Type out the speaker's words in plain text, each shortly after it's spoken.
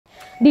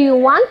Do you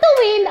want to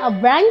win a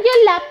brand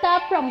new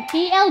laptop from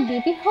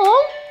PLDT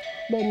Home?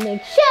 Then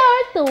make sure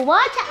to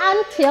watch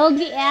until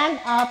the end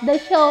of the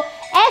show,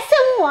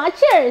 SM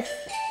Watchers!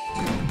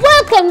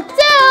 Welcome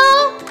to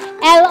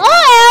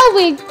LOL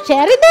with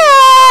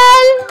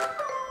Cheridel!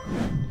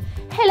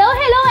 Hello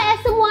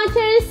SM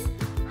Watchers!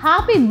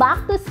 Happy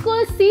back to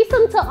school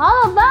season to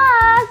all of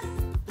us!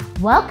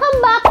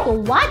 Welcome back to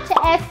Watch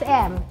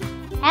SM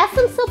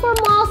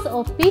SuperMoms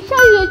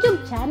official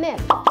YouTube channel.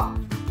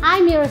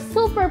 I'm your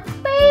super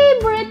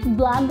favorite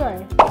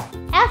vlogger,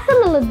 SM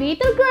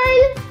Elevator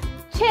Girl,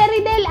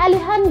 Cheridel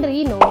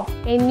Alejandrino,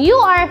 and you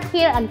are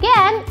here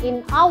again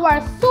in our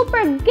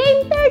super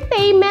game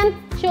entertainment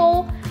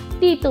show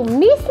dito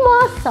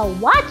mismo sa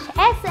Watch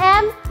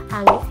SM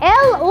ang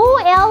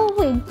LOL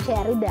with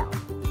Cheridel.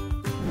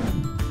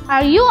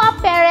 Are you a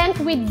parent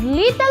with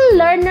little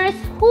learners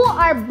who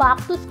are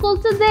back to school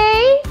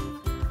today?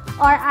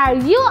 Or are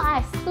you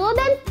a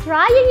student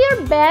trying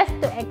your best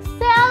to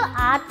excel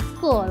at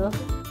school?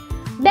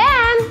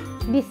 Then,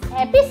 this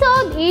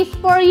episode is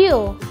for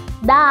you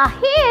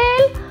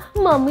dahil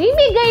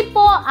mamimigay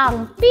po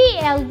ang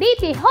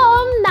PLDT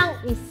Home ng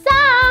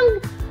isang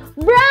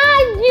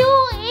brand new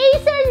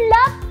ACER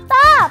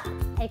laptop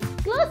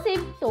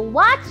exclusive to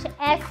Watch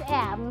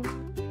SM.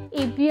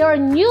 If you're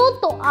new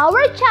to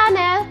our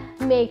channel,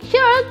 make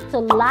sure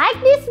to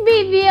like this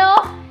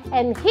video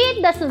and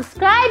hit the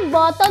subscribe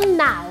button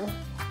now.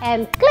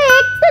 And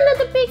click the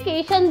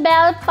notification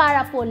bell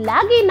para po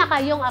lagi na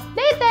kayong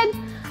updated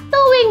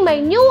tuwing may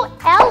new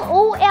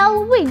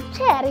LOL with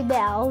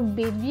Cheridel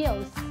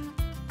videos.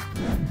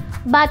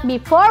 But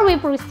before we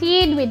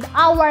proceed with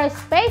our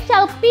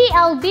special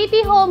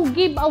PLDT Home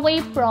giveaway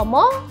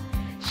promo,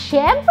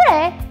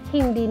 syempre,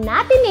 hindi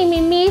natin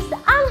imimiss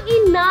ang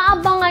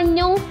inaabangan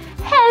nyong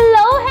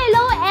Hello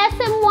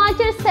SM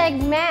Watcher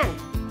segment.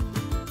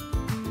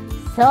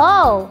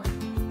 So,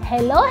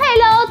 hello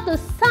to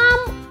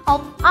some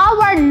of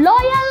our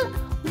loyal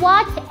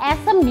Watch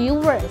SM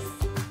viewers.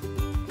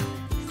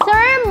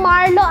 Sir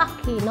Marlo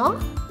Aquino,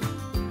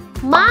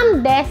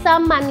 Ma'am Desa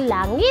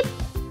Manlangit,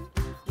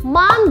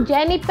 Ma'am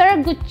Jennifer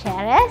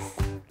Gutierrez,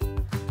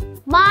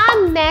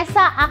 Ma'am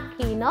Nessa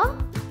Aquino,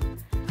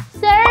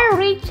 Sir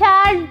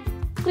Richard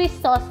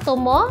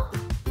Crisostomo,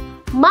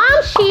 Ma'am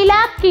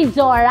Sheila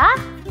Kizora,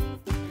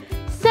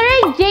 Sir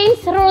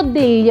James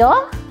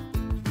Rodillo,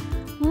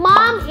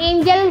 Ma'am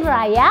Angel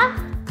Raya,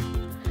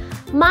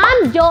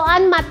 Ma'am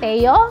Joanne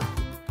Mateo,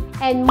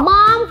 and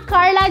Ma'am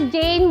Carla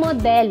Jane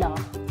Modelo.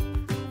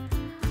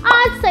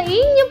 At sa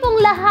inyo pong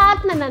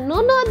lahat na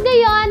nanonood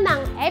ngayon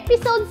ng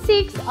episode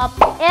 6 of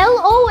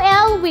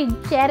LOL with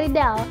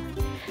Cheridel,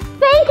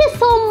 thank you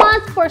so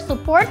much for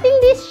supporting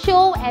this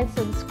show and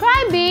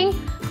subscribing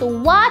to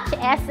Watch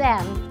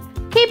SM.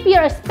 Keep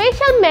your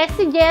special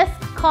messages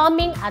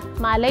coming at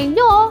malay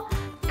nyo,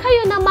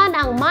 kayo naman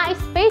ang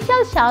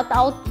ma-special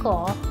shoutout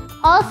ko.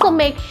 Also,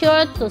 make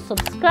sure to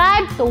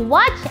subscribe to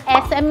Watch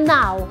SM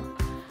now.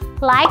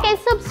 Like and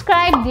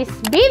subscribe this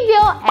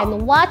video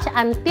and watch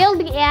until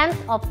the end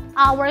of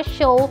our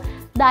show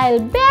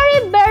dahil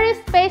very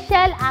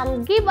special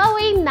ang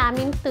giveaway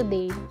namin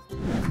today.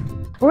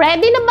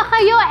 Ready na ba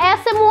kayo,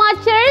 SM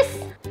Watchers?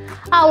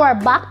 Our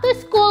Back to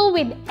School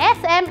with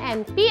SM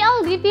and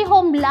PLDT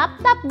Home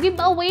laptop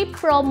giveaway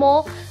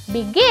promo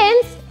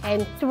begins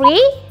in 3,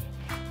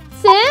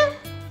 2,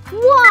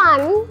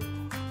 1.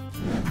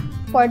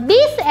 For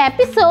this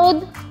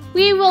episode,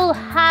 we will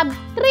have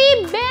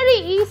 3 very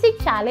easy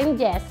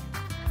challenges.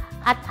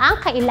 At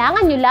ang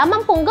kailangan nyo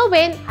lamang pong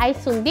gawin ay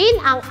sundin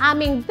ang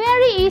aming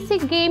very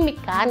easy game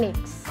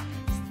mechanics.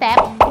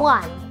 Step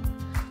 1.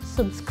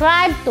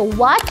 Subscribe to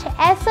Watch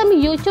SM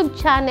YouTube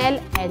channel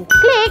and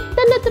click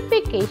the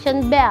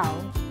notification bell.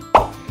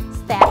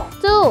 Step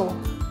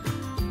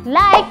 2.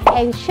 Like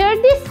and share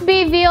this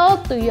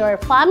video to your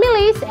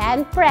families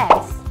and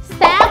friends.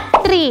 Step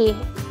 3.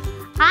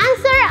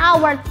 Answer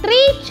our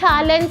 3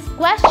 challenge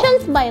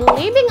questions by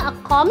leaving a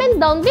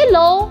comment down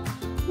below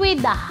with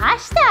the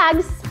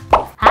hashtags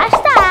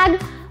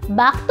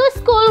Back to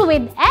School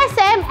with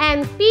SM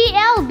and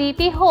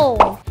PLDT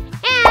Home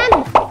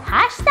and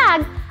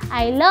hashtag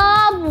I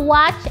love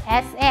Watch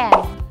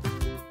SM.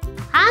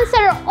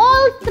 Answer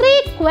all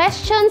 3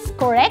 questions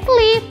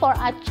correctly for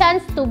a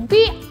chance to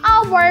be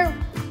our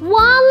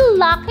one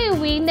lucky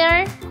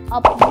winner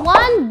of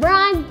one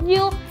brand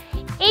new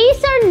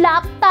ACER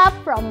laptop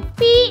from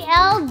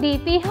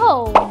PLDT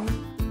Home.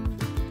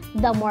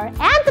 The more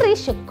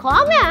entries you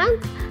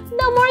comment,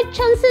 the more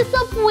chances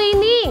of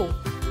winning.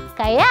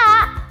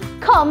 Kaya,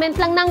 comment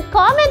lang ng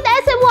comment,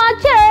 SM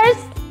Watchers!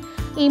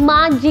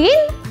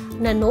 Imagine,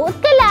 nanood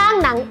ka lang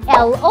ng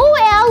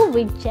LOL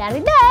with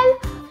Cheridel.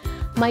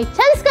 May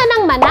chance ka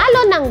nang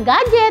manalo ng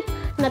gadget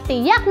na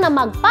tiyak na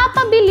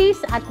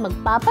magpapabilis at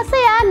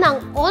magpapasaya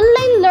ng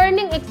online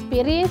learning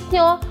experience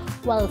nyo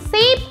while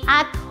safe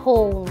at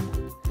home.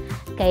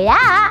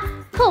 Kaya,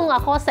 kung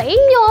ako sa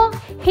inyo,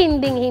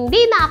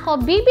 hinding-hindi na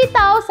ako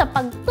bibitaw sa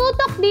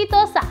pagtutok dito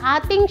sa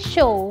ating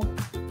show.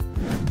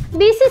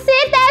 This is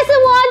it,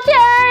 SM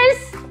Watchers!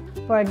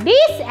 For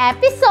this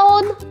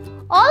episode,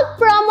 All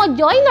promo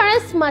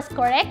joiners must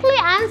correctly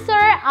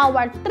answer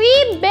our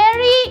 3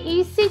 very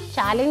easy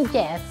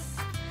challenges.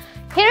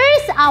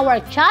 Here's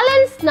our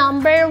challenge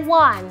number 1.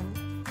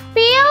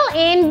 Fill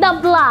in the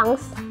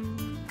blanks.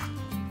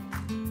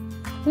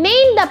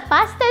 Name the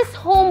fastest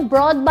home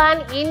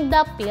broadband in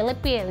the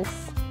Philippines.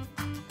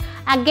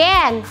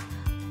 Again,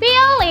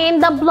 fill in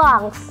the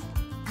blanks.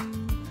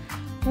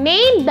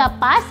 Name the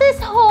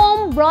fastest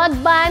home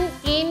broadband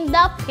in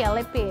the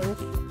Philippines.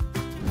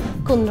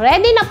 Kung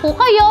ready na po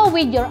kayo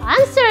with your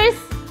answers,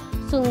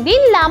 sundin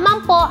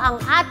lamang po ang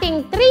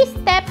ating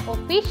 3-step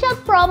official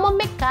promo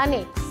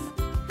mechanics.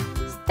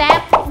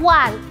 Step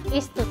 1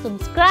 is to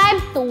subscribe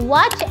to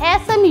Watch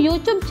SM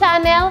YouTube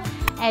channel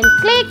and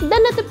click the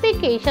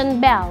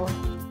notification bell.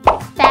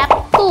 Step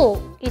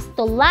 2 is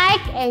to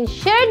like and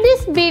share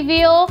this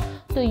video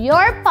to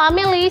your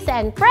families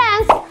and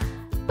friends.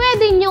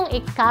 Pwede nyong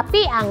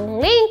i-copy ang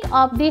link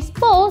of this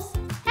post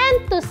and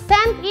to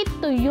send it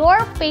to your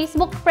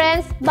Facebook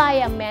friends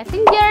via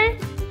Messenger,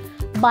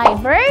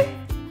 Viber,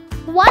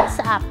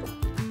 WhatsApp,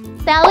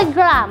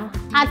 Telegram,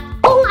 at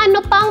kung ano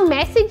pang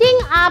messaging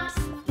apps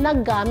na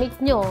gamit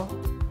nyo.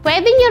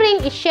 Pwede nyo ring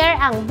i-share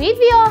ang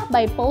video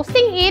by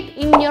posting it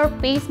in your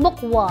Facebook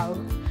wall,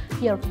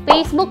 your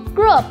Facebook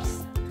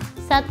groups,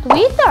 sa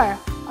Twitter,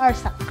 or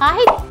sa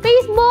kahit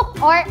Facebook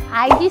or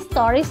IG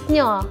stories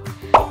nyo.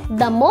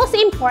 The most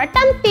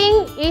important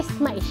thing is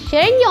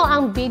ma-share nyo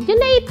ang video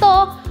na ito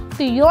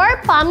to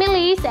your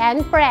families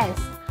and friends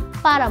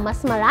para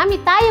mas marami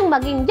tayong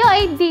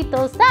mag-enjoy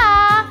dito sa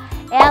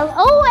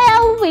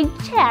LOL with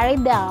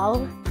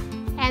Cheridel.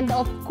 And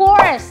of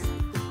course,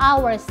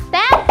 our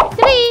step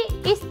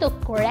 3 is to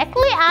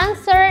correctly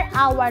answer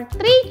our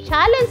 3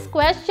 challenge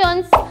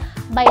questions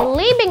by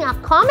leaving a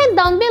comment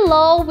down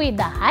below with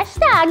the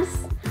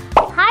hashtags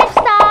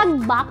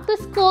Back to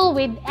School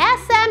with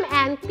SM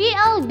and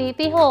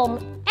PLDT Home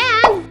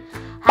and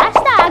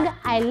hashtag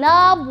I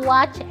love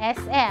Watch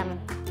SM.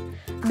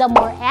 The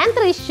more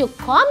entries you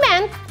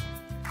comment,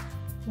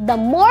 the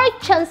more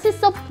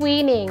chances of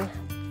winning.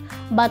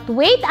 But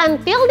wait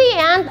until the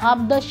end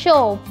of the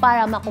show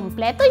para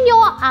makumpleto nyo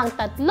ang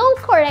 3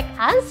 correct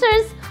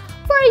answers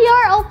for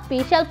your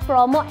official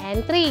promo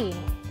entry.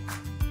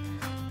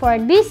 For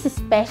this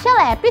special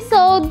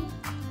episode,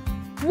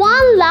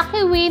 1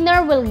 lucky winner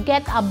will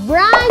get a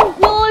brand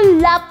new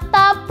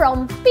laptop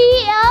from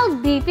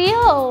PLDT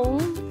Home.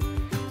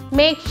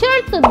 Make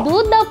sure to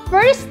do the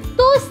first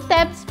 2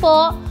 steps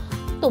po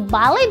to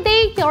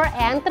validate your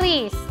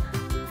entries.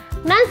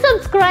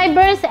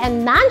 Non-subscribers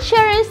and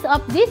non-sharers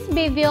of this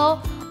video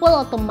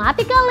will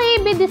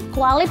automatically be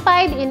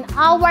disqualified in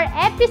our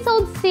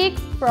episode 6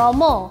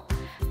 promo.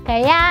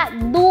 Kaya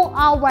do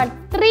our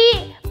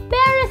 3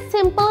 very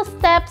simple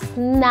steps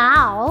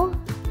now.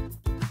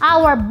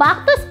 Our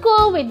Back to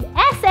School with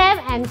SM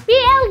and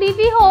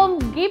PLDT Home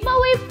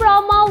giveaway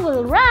promo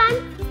will run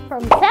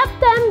from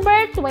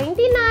September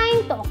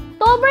 29 to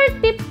October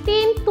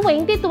 15,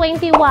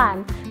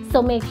 2021. So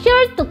make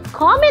sure to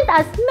comment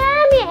as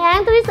many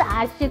entries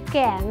as you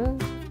can.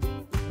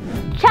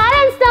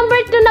 Challenge number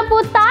 2 na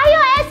po tayo,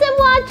 SM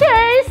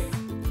Watchers!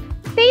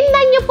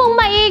 Tingnan nyo pong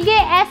maigi,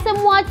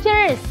 SM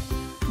Watchers!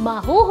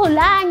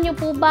 Mahuhulaan nyo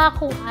po ba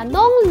kung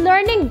anong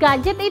learning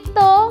gadget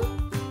ito?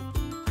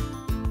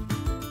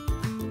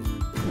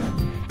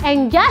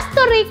 And just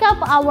to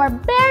recap our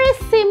very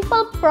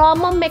simple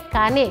promo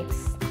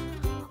mechanics,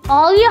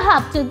 all you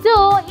have to do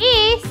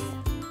is,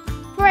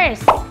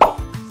 first,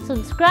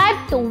 subscribe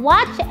to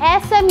Watch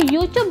SM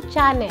YouTube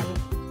channel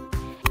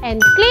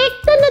and click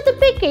the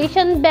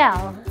notification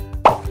bell.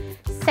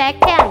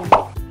 Second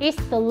is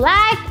to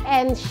like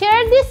and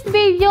share this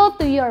video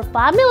to your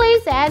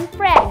families and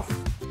friends.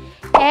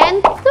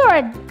 And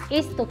third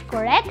is to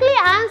correctly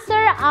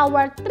answer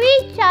our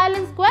 3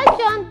 challenge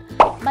questions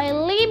by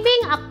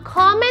leaving a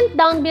comment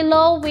down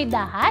below with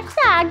the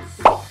hashtags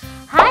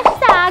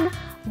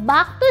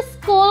Back to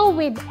School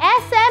with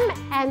SM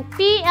and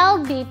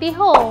PLDT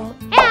Home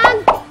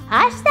and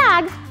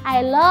hashtag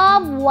I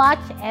love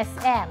Watch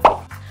SM.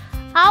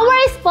 Our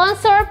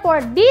sponsor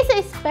for this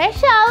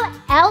special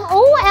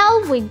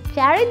LOL with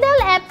Cheridel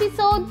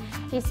episode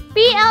is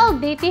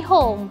PLDT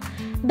Home,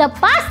 the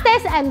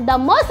fastest and the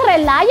most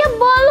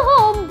reliable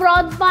home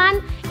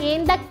broadband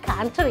in the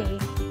country.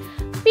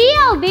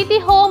 PLDT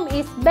Home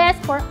is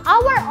best for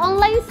our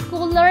online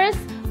schoolers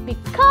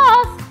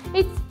because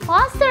it's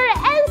faster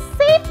and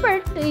safer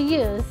to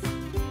use.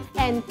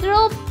 And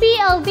through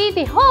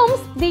PLDT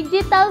Home's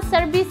digital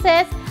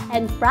services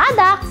and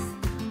products,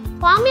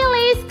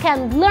 families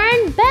can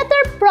learn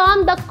better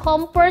from the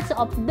comforts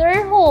of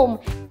their home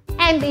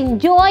and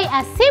enjoy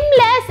a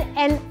seamless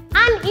and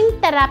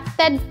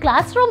uninterrupted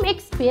classroom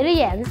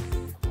experience.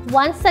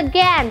 Once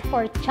again,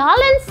 for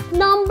challenge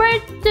number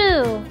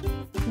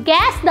 2,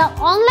 guess the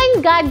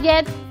online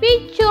gadget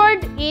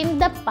featured in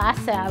the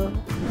puzzle.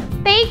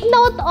 Take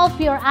note of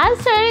your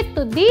answer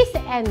to this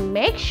and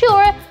make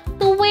sure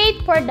to wait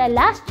for the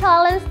last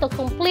challenge to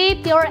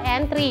complete your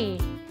entry.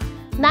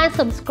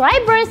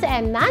 Non-subscribers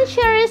and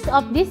non-sharers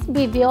of this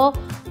video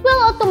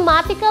will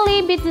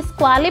automatically be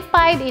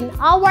disqualified in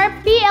our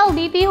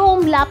PLDT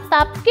Home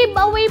laptop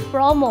giveaway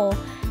promo.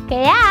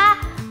 Kaya,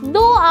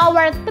 do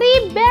our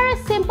 3 very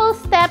simple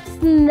steps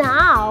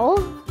now.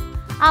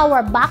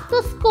 Our Back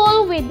to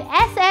School with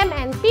SM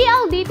and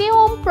PLDT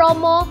Home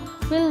promo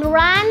will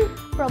run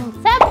from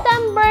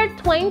September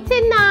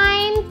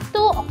 29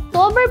 to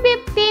October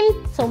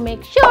 15, so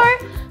make sure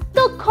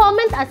to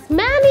comment as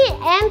many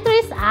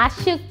entries as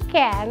you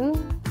can.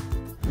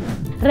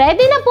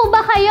 Ready na po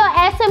ba kayo,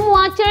 SM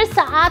Watchers,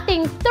 sa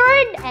ating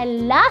third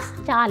and last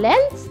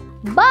challenge?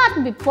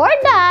 But before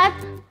that,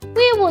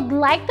 we would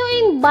like to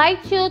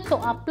invite you to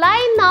apply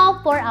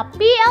now for a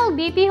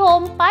PLDT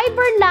Home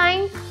fiber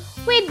line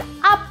with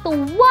up to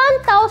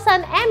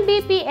 1,000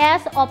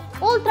 Mbps of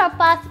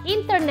ultra-fast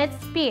internet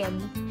speed.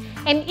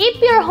 And if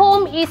your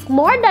home is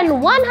more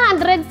than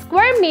 100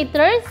 square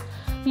meters,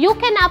 you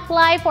can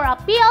apply for a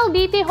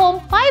PLDT Home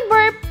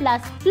Fiber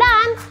Plus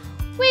plan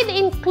with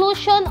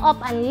inclusion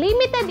of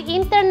unlimited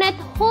internet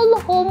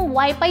whole home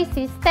Wi-Fi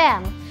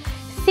system,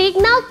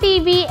 signal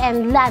TV,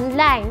 and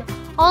landline.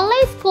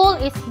 Online school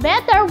is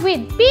better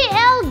with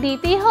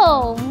PLDT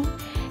Home.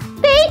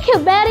 Thank you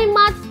very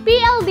much,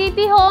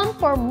 PLDT Home,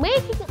 for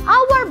making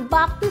our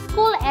Back to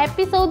School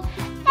episode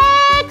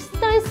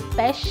extra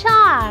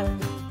special.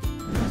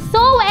 So,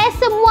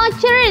 SM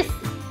Watchers,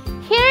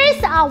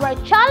 here's our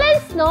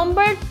challenge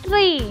number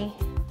 3.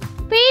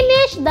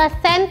 Finish the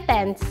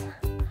sentence.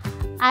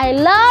 I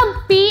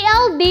love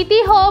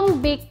PLDT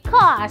Home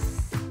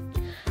because.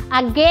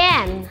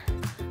 Again,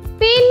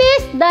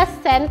 finish the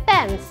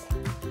sentence.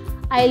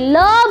 I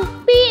love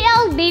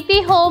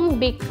PLDT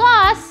Home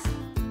because.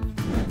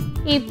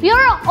 If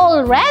you're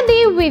all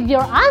ready with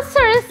your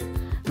answers,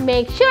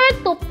 make sure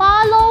to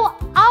follow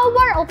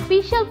our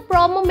official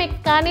promo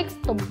mechanics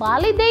to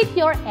validate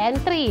your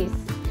entries.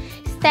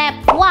 Step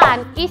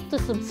 1 is to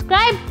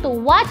subscribe to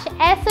Watch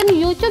SM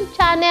YouTube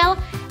channel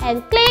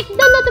and click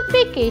the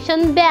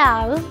notification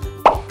bell.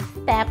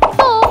 Step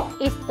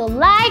 2 is to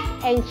like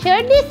and share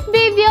this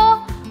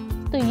video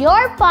to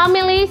your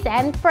families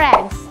and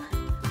friends.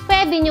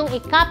 Pwede nyong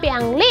i-copy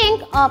ang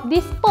link of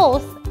this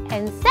post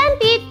and send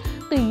it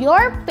to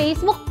your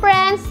Facebook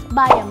friends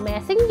via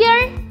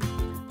Messenger,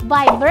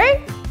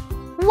 Viber,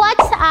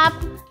 WhatsApp,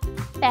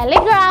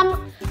 Telegram,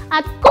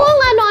 at kung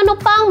ano-ano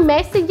pang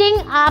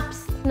messaging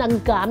apps na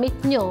gamit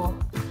nyo.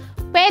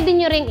 Pwede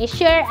nyo ring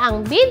i-share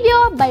ang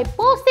video by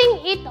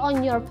posting it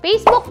on your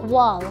Facebook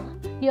wall,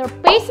 your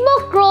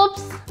Facebook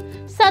groups,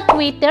 sa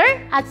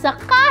Twitter, at sa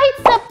kahit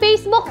sa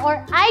Facebook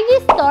or IG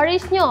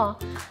stories nyo.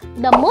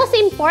 The most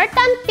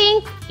important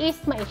thing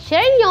is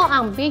ma-share nyo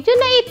ang video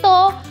na ito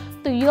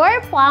to your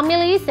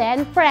families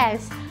and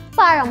friends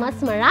para mas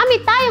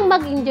marami tayong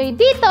mag-enjoy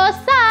dito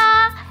sa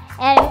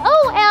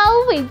LOL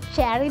with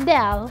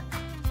Cheridel.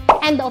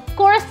 And of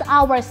course,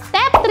 our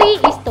step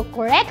 3 is to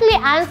correctly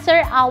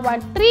answer our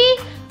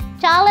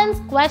 3 challenge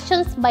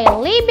questions by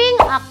leaving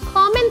a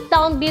comment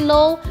down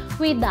below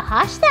with the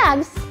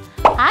hashtags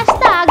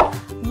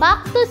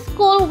Back to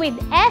School with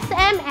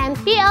SM and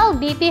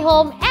PLDT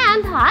Home and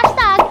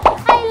hashtag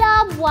I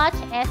love Watch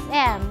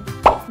SM.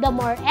 The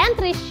more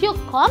entries you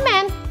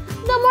comment,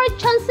 the more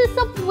chances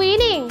of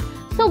winning.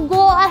 So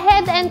go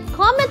ahead and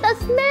comment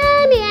as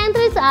many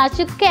entries as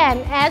you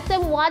can,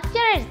 SM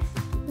Watchers.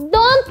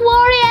 Don't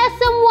worry,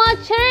 SM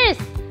Watchers!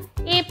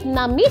 If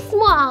na-miss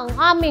mo ang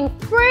aming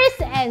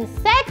first and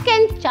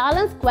second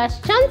challenge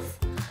questions,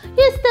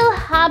 you still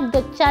have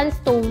the chance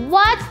to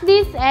watch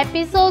this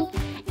episode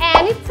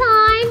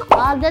anytime,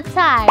 all the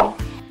time.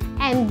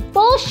 And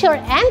post your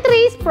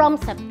entries from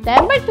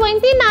September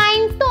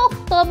 29 to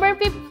October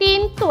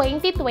 15,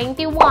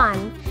 2021.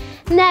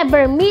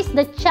 Never miss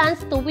the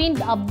chance to win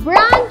a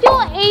brand new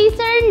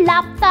ACER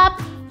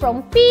laptop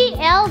from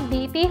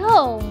PLDT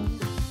Home.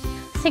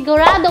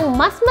 Siguradong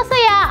mas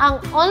masaya ang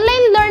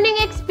online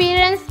learning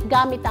experience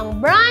gamit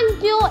ang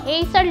brand new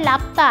ACER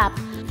laptop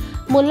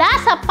mula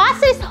sa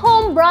fastest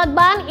home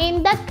broadband in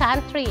the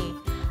country,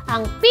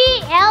 ang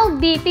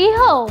PLDT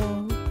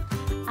Home.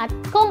 At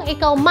kung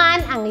ikaw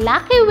man ang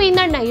lucky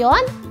winner na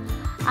yon,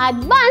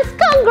 advance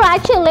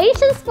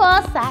congratulations po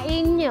sa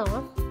inyo!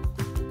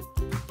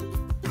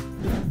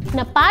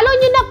 Napalo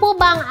nyo na po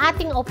ba ang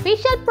ating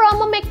official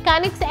promo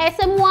mechanics sa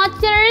SM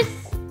Watchers?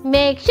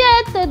 Make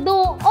sure to do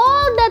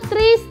all the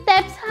 3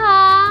 steps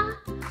ha!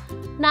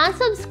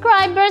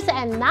 Non-subscribers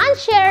and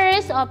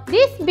non-sharers of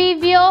this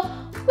video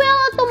will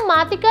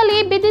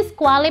automatically be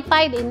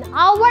disqualified in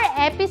our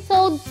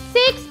episode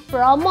 6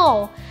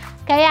 promo.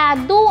 Kaya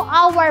do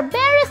our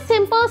very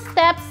simple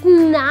steps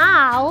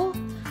now.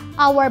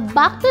 Our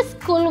Back to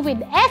School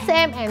with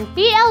SM and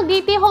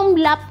PLDT Home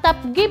laptop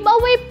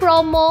giveaway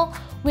promo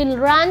will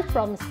run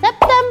from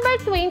September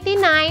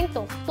 29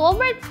 to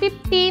October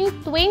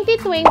 15,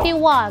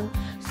 2021.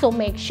 So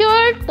make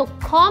sure to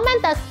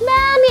comment as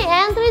many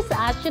entries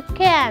as you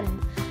can.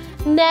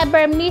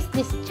 Never miss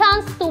this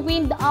chance to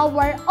win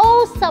our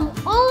awesome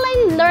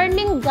online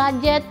learning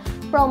gadget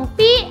from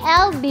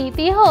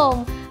PLDT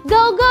Home.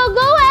 Go, go,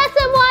 go,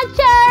 SM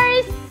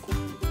Watchers!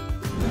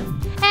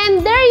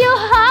 And there you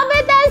have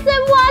it,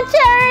 SM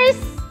Watchers!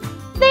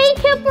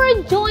 Thank you for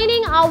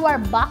joining our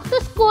Back to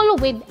School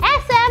with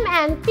SM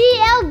and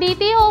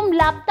PLDT Home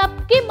Laptop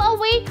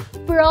Giveaway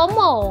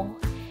promo.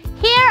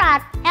 Here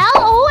at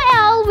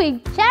LOL with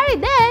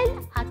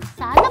Cheridel, at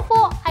sana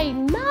po ay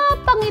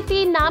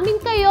napangiti namin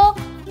kayo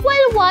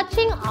while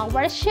watching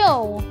our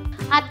show.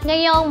 At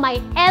ngayong may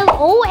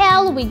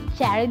LOL with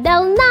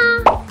Cheridel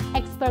na,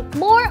 expect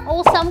more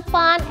awesome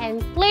fun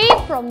and play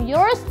from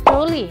yours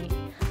truly.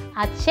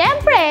 At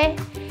syempre,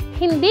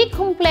 hindi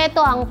kumpleto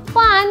ang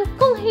fun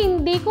kung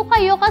hindi ko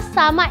kayo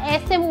kasama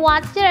SM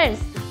Watchers.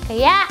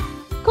 Kaya,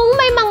 kung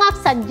may mga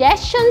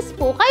suggestions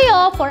po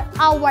kayo for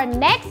our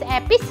next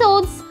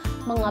episodes,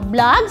 mga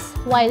vlogs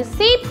while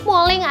safe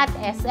malling at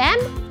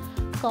SM,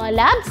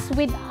 collabs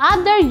with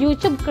other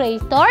YouTube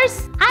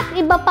creators, at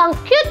iba pang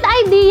cute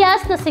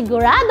ideas na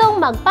siguradong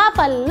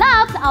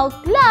magpapa-laugh out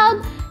loud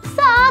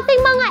sa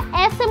ating mga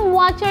SM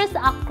Watchers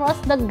across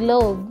the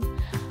globe.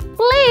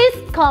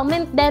 Please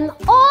comment them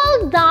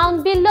all down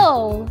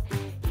below.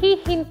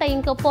 Hihintayin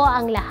ko po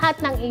ang lahat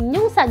ng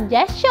inyong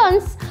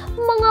suggestions,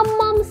 mga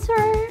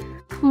momser.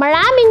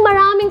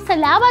 Maraming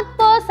salamat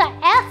po sa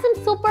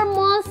SM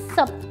SuperMoms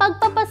sa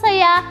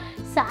pagpapasaya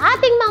sa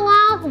ating mga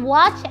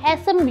Watch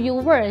SM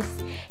viewers.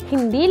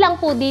 Hindi lang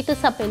po dito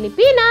sa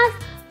Pilipinas,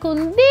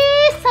 kundi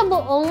sa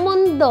buong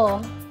mundo.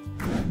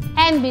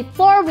 And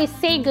before we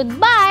say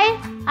goodbye,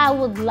 I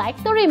would like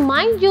to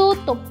remind you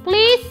to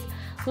please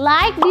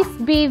like this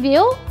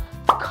video,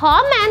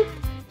 comment,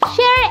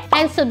 share,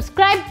 and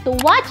subscribe to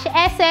Watch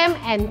SM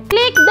and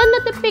click the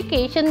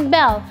notification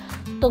bell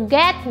to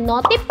get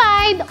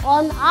notified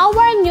on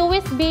our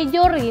newest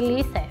video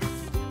releases.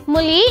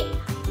 Muli,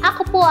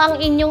 ako po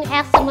ang inyong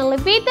SM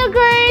Elevator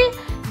Girl,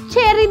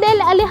 Cheridel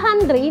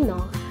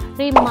Alejandrino,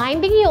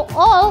 reminding you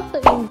all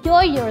to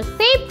enjoy your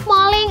safe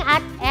malling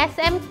at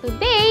SM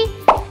today,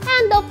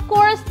 and of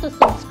course to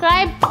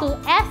subscribe to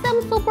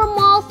SM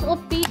SuperMoms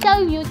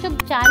official YouTube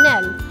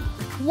channel.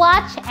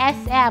 Watch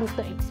SM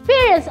to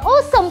experience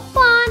awesome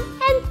fun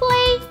and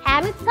play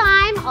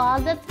anytime, all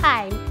the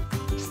time.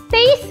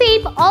 Stay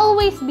safe,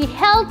 always be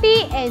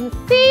healthy, and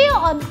see you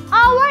on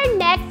our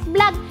next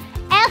vlog,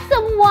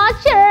 SM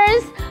Watcher!